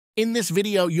In this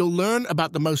video, you'll learn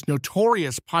about the most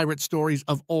notorious pirate stories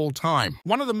of all time.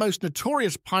 One of the most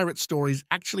notorious pirate stories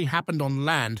actually happened on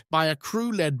land by a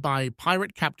crew led by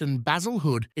pirate Captain Basil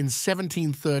Hood in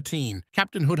 1713.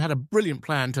 Captain Hood had a brilliant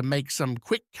plan to make some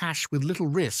quick cash with little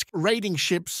risk. Raiding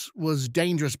ships was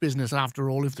dangerous business after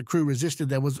all. If the crew resisted,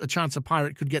 there was a chance a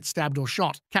pirate could get stabbed or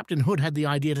shot. Captain Hood had the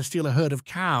idea to steal a herd of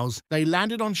cows. They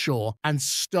landed on shore and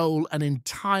stole an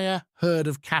entire herd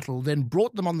of cattle, then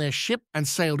brought them on their ship and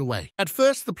sailed away. At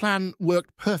first, the plan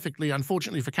worked perfectly.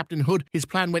 Unfortunately for Captain Hood, his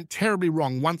plan went terribly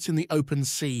wrong once in the open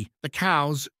sea. The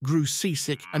cows grew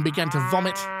seasick and began to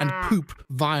vomit and poop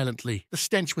violently. The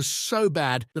stench was so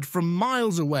bad that from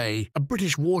miles away, a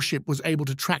British warship was able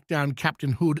to track down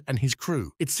Captain Hood and his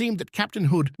crew. It seemed that Captain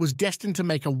Hood was destined to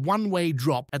make a one-way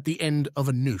drop at the end of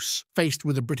a noose. Faced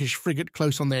with a British frigate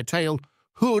close on their tail,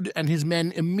 Hood and his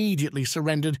men immediately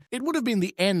surrendered. It would have been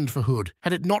the end for Hood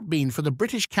had it not been for the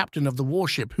British captain of the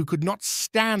warship, who could not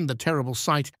stand the terrible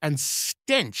sight and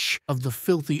stench of the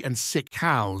filthy and sick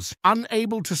cows.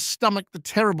 Unable to stomach the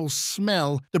terrible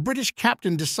smell, the British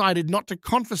captain decided not to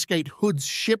confiscate Hood's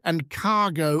ship and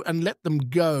cargo and let them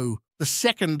go. The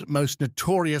second most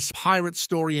notorious pirate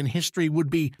story in history would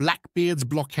be Blackbeard's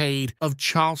blockade of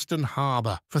Charleston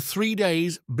Harbor. For 3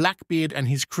 days, Blackbeard and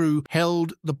his crew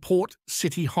held the port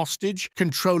city hostage,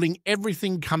 controlling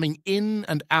everything coming in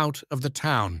and out of the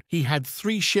town. He had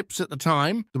 3 ships at the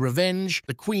time: the Revenge,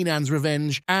 the Queen Anne's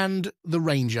Revenge, and the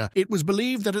Ranger. It was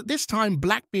believed that at this time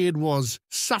Blackbeard was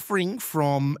suffering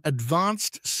from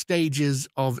advanced stages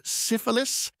of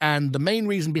syphilis, and the main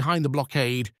reason behind the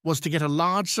blockade was to get a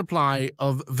large supply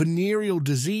of venereal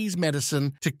disease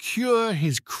medicine to cure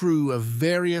his crew of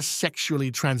various sexually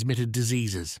transmitted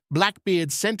diseases. Blackbeard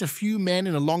sent a few men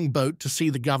in a long boat to see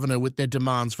the governor with their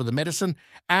demands for the medicine,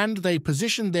 and they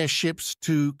positioned their ships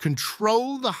to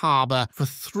control the harbor for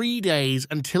 3 days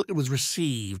until it was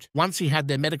received. Once he had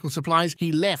their medical supplies,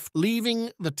 he left,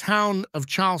 leaving the town of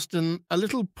Charleston a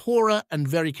little poorer and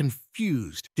very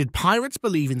confused. Did pirates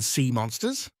believe in sea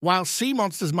monsters? While sea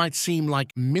monsters might seem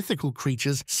like mythical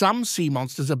creatures, some sea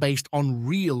monsters are based on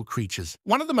real creatures.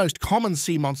 One of the most common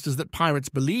sea monsters that pirates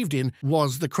believed in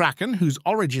was the Kraken, whose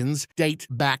origins date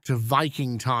back to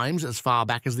Viking times, as far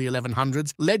back as the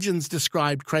 1100s. Legends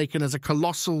described Kraken as a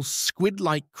colossal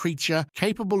squid-like creature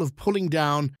capable of pulling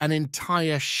down an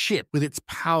entire ship with its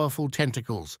powerful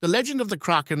tentacles. The legend of the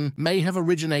Kraken may have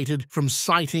originated from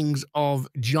sightings of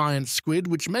giant squid,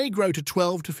 which may grow to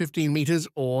 12 to 15 meters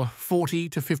or 40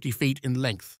 to 50 feet in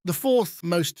length. The fourth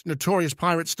most notorious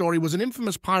pirate story was an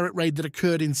infamous pirate raid that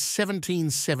occurred in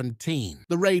 1717.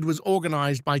 The raid was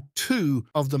organized by 2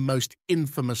 of the most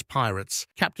infamous pirates,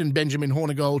 Captain Benjamin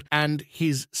Hornigold and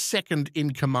his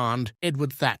second-in-command,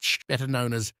 Edward Thatch, better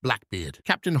known as Blackbeard.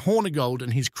 Captain Hornigold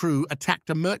and his crew attacked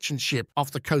a merchant ship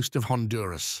off the coast of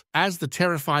Honduras. As the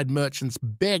terrified merchants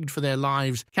begged for their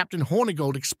lives, Captain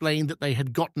Hornigold explained that they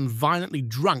had gotten violently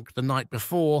drunk the night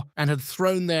before and had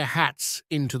thrown their hats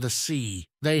into the sea.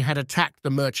 They had attacked the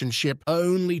merchant ship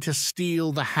only to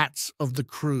steal the hats of the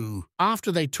crew.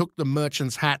 After they took the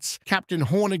merchant's hats, Captain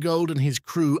Hornigold and his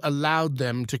crew allowed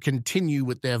them to continue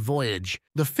with their voyage.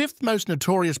 The 5th most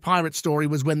notorious pirate story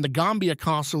was when the Gambia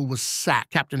castle was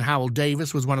sacked. Captain Howell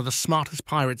Davis was one of the smartest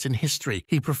pirates in history.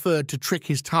 He preferred to trick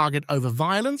his target over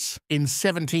violence. In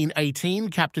 1718,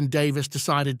 Captain Davis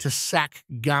decided to sack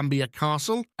Gambia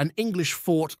Castle, an English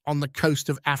fort on the coast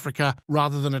of Africa,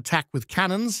 rather than attack with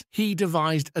cannons. He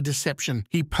devised a deception.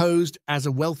 He posed as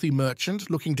a wealthy merchant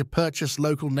looking to purchase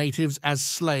local natives as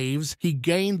slaves. He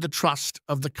gained the trust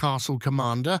of the castle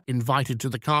commander. Invited to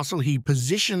the castle, he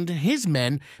positioned his men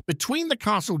between the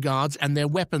castle guards and their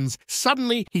weapons.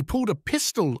 Suddenly, he pulled a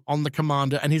pistol on the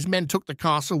commander, and his men took the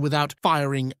castle without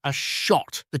firing a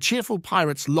shot. The cheerful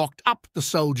pirates locked up the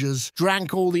soldiers,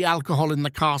 drank all the alcohol in the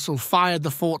castle, fired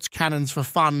the fort's cannons for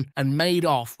fun, and made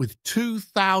off with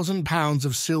 2,000 pounds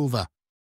of silver.